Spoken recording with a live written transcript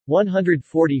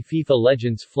140 FIFA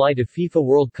legends fly to FIFA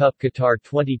World Cup Qatar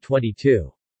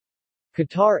 2022.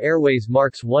 Qatar Airways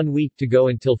marks 1 week to go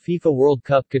until FIFA World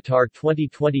Cup Qatar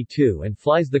 2022 and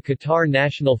flies the Qatar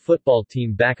national football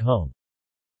team back home.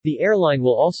 The airline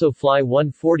will also fly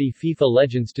 140 FIFA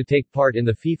legends to take part in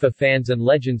the FIFA Fans and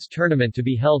Legends tournament to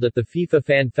be held at the FIFA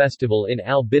Fan Festival in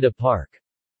Al Bida Park.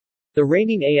 The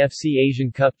reigning AFC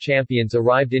Asian Cup champions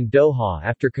arrived in Doha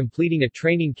after completing a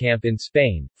training camp in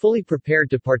Spain, fully prepared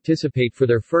to participate for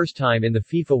their first time in the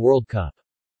FIFA World Cup.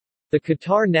 The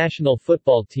Qatar national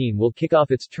football team will kick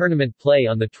off its tournament play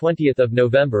on the 20th of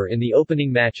November in the opening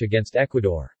match against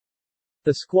Ecuador.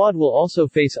 The squad will also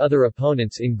face other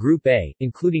opponents in Group A,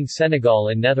 including Senegal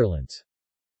and Netherlands.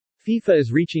 FIFA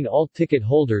is reaching all ticket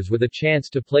holders with a chance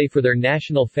to play for their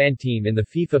national fan team in the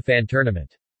FIFA Fan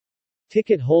Tournament.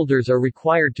 Ticket holders are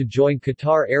required to join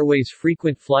Qatar Airways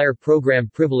Frequent Flyer Program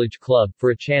Privilege Club for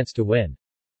a chance to win.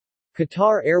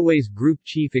 Qatar Airways Group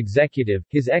Chief Executive,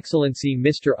 His Excellency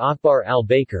Mr. Akbar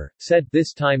Al-Baker, said,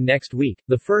 "This time next week,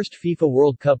 the first FIFA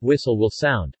World Cup whistle will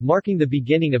sound, marking the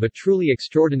beginning of a truly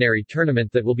extraordinary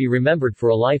tournament that will be remembered for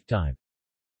a lifetime.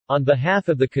 On behalf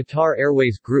of the Qatar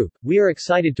Airways Group, we are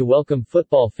excited to welcome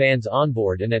football fans on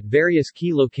board and at various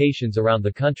key locations around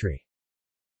the country."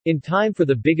 In time for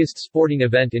the biggest sporting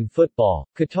event in football,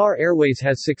 Qatar Airways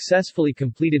has successfully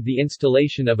completed the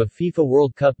installation of a FIFA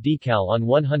World Cup decal on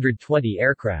 120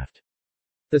 aircraft.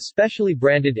 The specially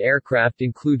branded aircraft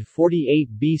include 48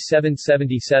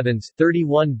 B777s,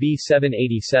 31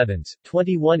 B787s,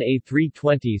 21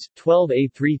 A320s, 12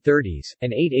 A330s,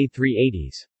 and 8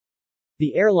 A380s.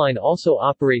 The airline also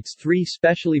operates 3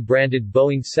 specially branded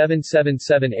Boeing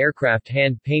 777 aircraft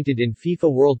hand-painted in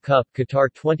FIFA World Cup Qatar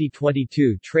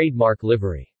 2022 trademark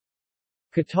livery.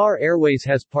 Qatar Airways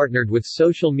has partnered with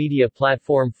social media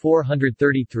platform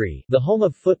 433, the home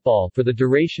of football, for the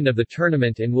duration of the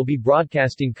tournament and will be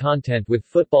broadcasting content with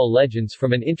football legends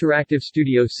from an interactive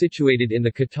studio situated in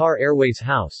the Qatar Airways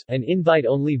House, an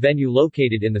invite-only venue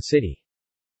located in the city.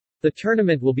 The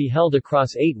tournament will be held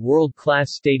across 8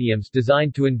 world-class stadiums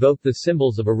designed to invoke the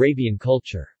symbols of Arabian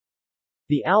culture.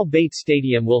 The Al Bayt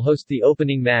Stadium will host the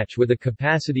opening match with a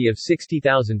capacity of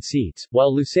 60,000 seats,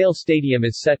 while Lusail Stadium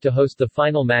is set to host the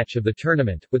final match of the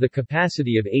tournament, with a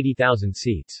capacity of 80,000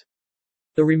 seats.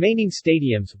 The remaining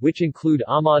stadiums, which include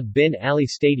Ahmad bin Ali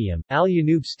Stadium, Al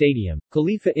Yanoub Stadium,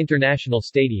 Khalifa International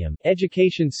Stadium,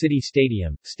 Education City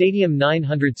Stadium, Stadium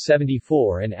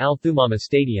 974 and Al Thumama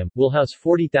Stadium, will house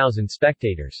 40,000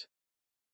 spectators.